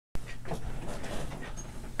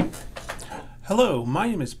Hello, my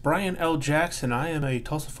name is Brian L. Jackson. I am a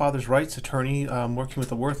Tulsa Fathers' Rights attorney working with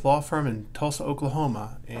the Worth Law Firm in Tulsa,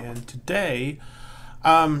 Oklahoma. And today,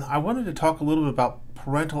 I wanted to talk a little bit about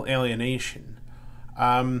parental alienation.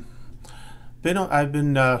 I've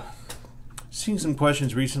been seeing some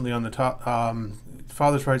questions recently on the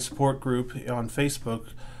Fathers' Rights Support Group on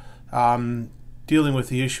Facebook dealing with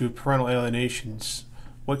the issue of parental alienations.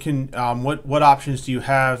 What options do you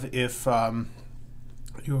have if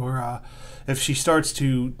if she starts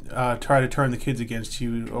to try to turn the kids against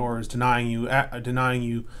you, or is denying you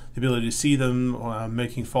the ability to see them,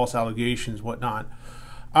 making false allegations, whatnot?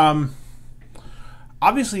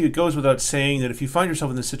 Obviously, it goes without saying that if you find yourself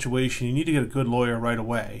in this situation, you need to get a good lawyer right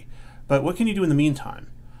away. But what can you do in the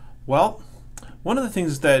meantime? Well, one of the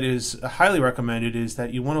things that is highly recommended is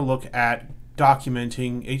that you want to look at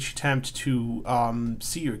documenting each attempt to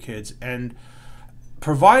see your kids, and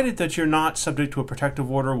provided that you're not subject to a protective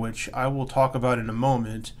order, which I will talk about in a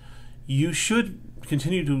moment, you should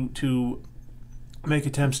continue to make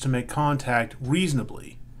attempts to make contact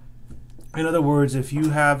reasonably. In other words, if you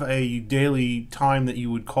have a daily time that you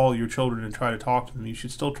would call your children and try to talk to them, you should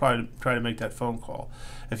still try to make that phone call.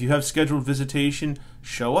 If you have scheduled visitation,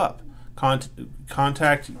 show up.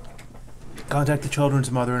 Contact the children's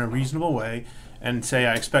mother in a reasonable way and say,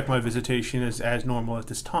 I expect my visitation as normal at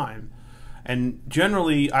this time. And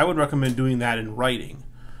generally, I would recommend doing that in writing.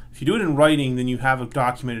 If you do it in writing, then you have a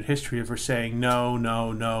documented history of her saying no,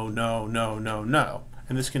 no, no, no, no, no, no.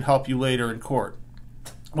 And this can help you later in court.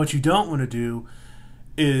 What you don't want to do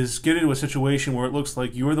is get into a situation where it looks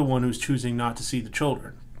like you're the one who's choosing not to see the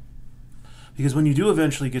children. Because when you do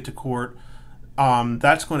eventually get to court,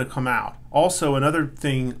 that's going to come out. Also, another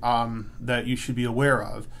thing that you should be aware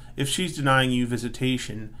of, if she's denying you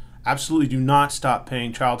visitation, absolutely do not stop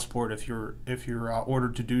paying child support if you're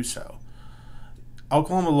ordered to do so.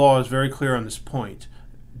 Oklahoma law is very clear on this point.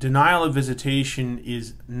 Denial of visitation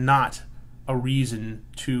is not a reason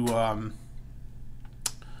to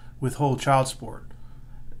withhold child support.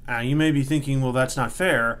 You may be thinking, well, that's not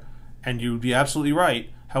fair, and you would be absolutely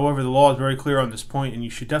right. However, the law is very clear on this point, and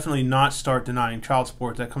you should definitely not start denying child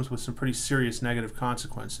support. That comes with some pretty serious negative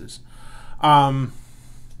consequences.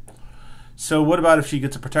 So what about if she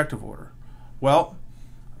gets a protective order? Well,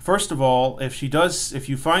 first of all, if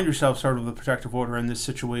you find yourself served with a protective order in this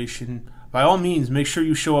situation, by all means, make sure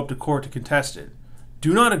you show up to court to contest it.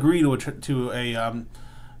 Do not agree to a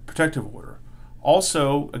protective order.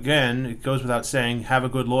 Also, again, it goes without saying, have a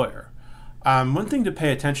good lawyer. One thing to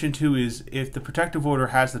pay attention to is if the protective order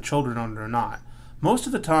has the children on it or not. Most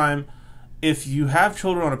of the time, if you have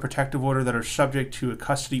children on a protective order that are subject to a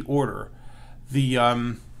custody order,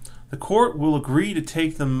 the court will agree to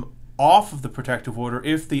take them off of the protective order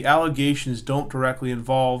if the allegations don't directly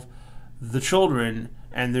involve the children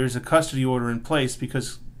and there's a custody order in place,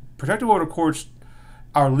 because protective order courts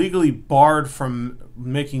are legally barred from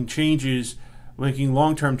making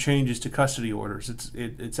long-term changes to custody orders.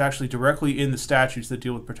 It's actually directly in the statutes that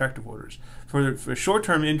deal with protective orders. For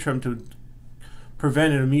short-term interim to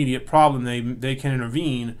prevent an immediate problem, they can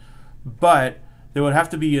intervene, but there would have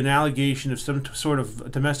to be an allegation of some sort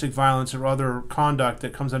of domestic violence or other conduct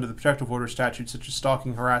that comes under the protective order statutes, such as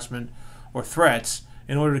stalking, harassment, or threats,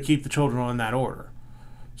 in order to keep the children on that order.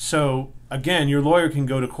 So, again, your lawyer can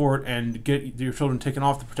go to court and get your children taken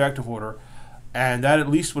off the protective order, and that at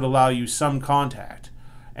least would allow you some contact.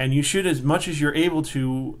 And you should, as much as you're able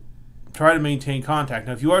to, try to maintain contact.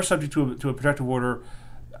 Now, if you are subject to a protective order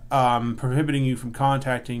prohibiting you from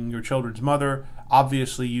contacting your children's mother,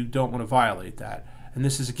 obviously you don't want to violate that. And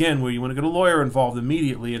this is, again, where you want to get a lawyer involved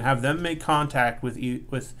immediately and have them make contact with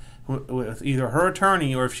either her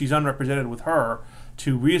attorney, or if she's unrepresented, with her,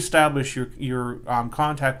 to reestablish your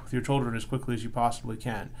contact with your children as quickly as you possibly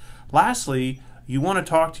can. Lastly, you want to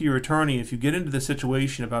talk to your attorney if you get into the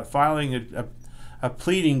situation about filing a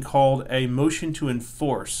pleading called a motion to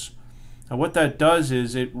enforce. Now, what that does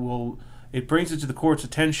is it brings it to the court's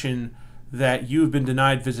attention that you have been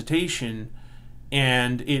denied visitation,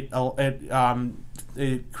 and it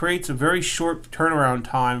creates a very short turnaround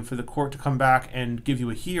time for the court to come back and give you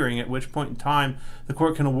a hearing, at which point in time the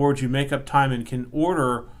court can award you make-up time and can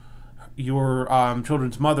order your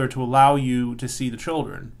children's mother to allow you to see the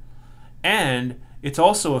children. And it's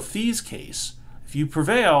also a fees case. If you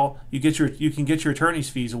prevail, you can get your attorney's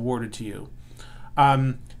fees awarded to you.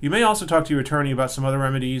 You may also talk to your attorney about some other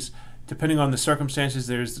remedies. Depending on the circumstances,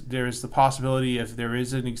 there's the possibility, if there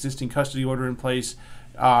is an existing custody order in place,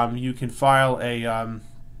 you can file a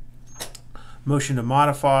motion to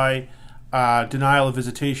modify. denial of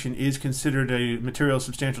visitation is considered a material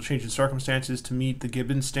substantial change in circumstances to meet the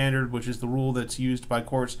Gibbons standard, which is the rule that's used by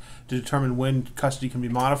courts to determine when custody can be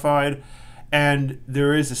modified. And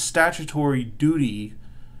there is a statutory duty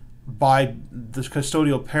by the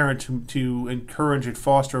custodial parent to encourage and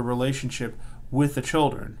foster a relationship with the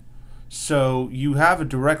children. So you have a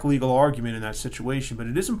direct legal argument in that situation, but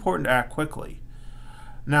it is important to act quickly.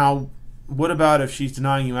 Now, what about if she's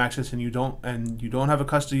denying you access and you don't have a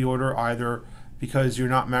custody order, either because you're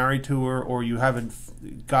not married to her or you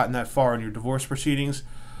haven't gotten that far in your divorce proceedings?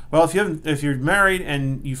 Well, if you're married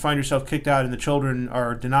and you find yourself kicked out and the children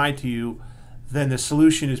are denied to you, then the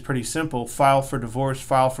solution is pretty simple. File for divorce,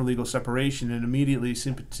 file for legal separation, and immediately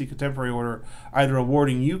seek a temporary order either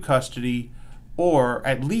awarding you custody or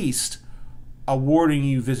at least awarding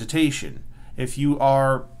you visitation. If you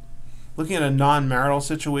are looking at a non-marital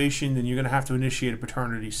situation, then you're going to have to initiate a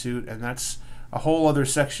paternity suit, and that's a whole other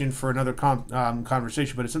section for another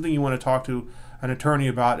conversation, but it's something you want to talk to an attorney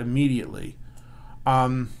about immediately.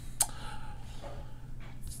 So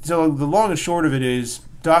the long and short of it is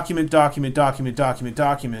document, and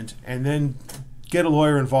then get a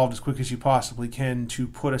lawyer involved as quick as you possibly can to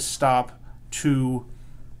put a stop to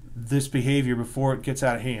this behavior before it gets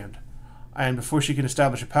out of hand and before she can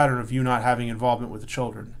establish a pattern of you not having involvement with the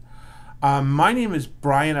children. My name is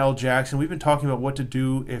Brian L. Jackson. We've been talking about what to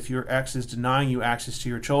do if your ex is denying you access to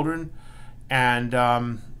your children. And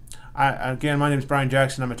again, my name is Brian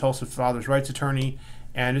Jackson. I'm a Tulsa father's rights attorney,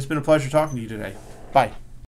 and it's been a pleasure talking to you today. Bye.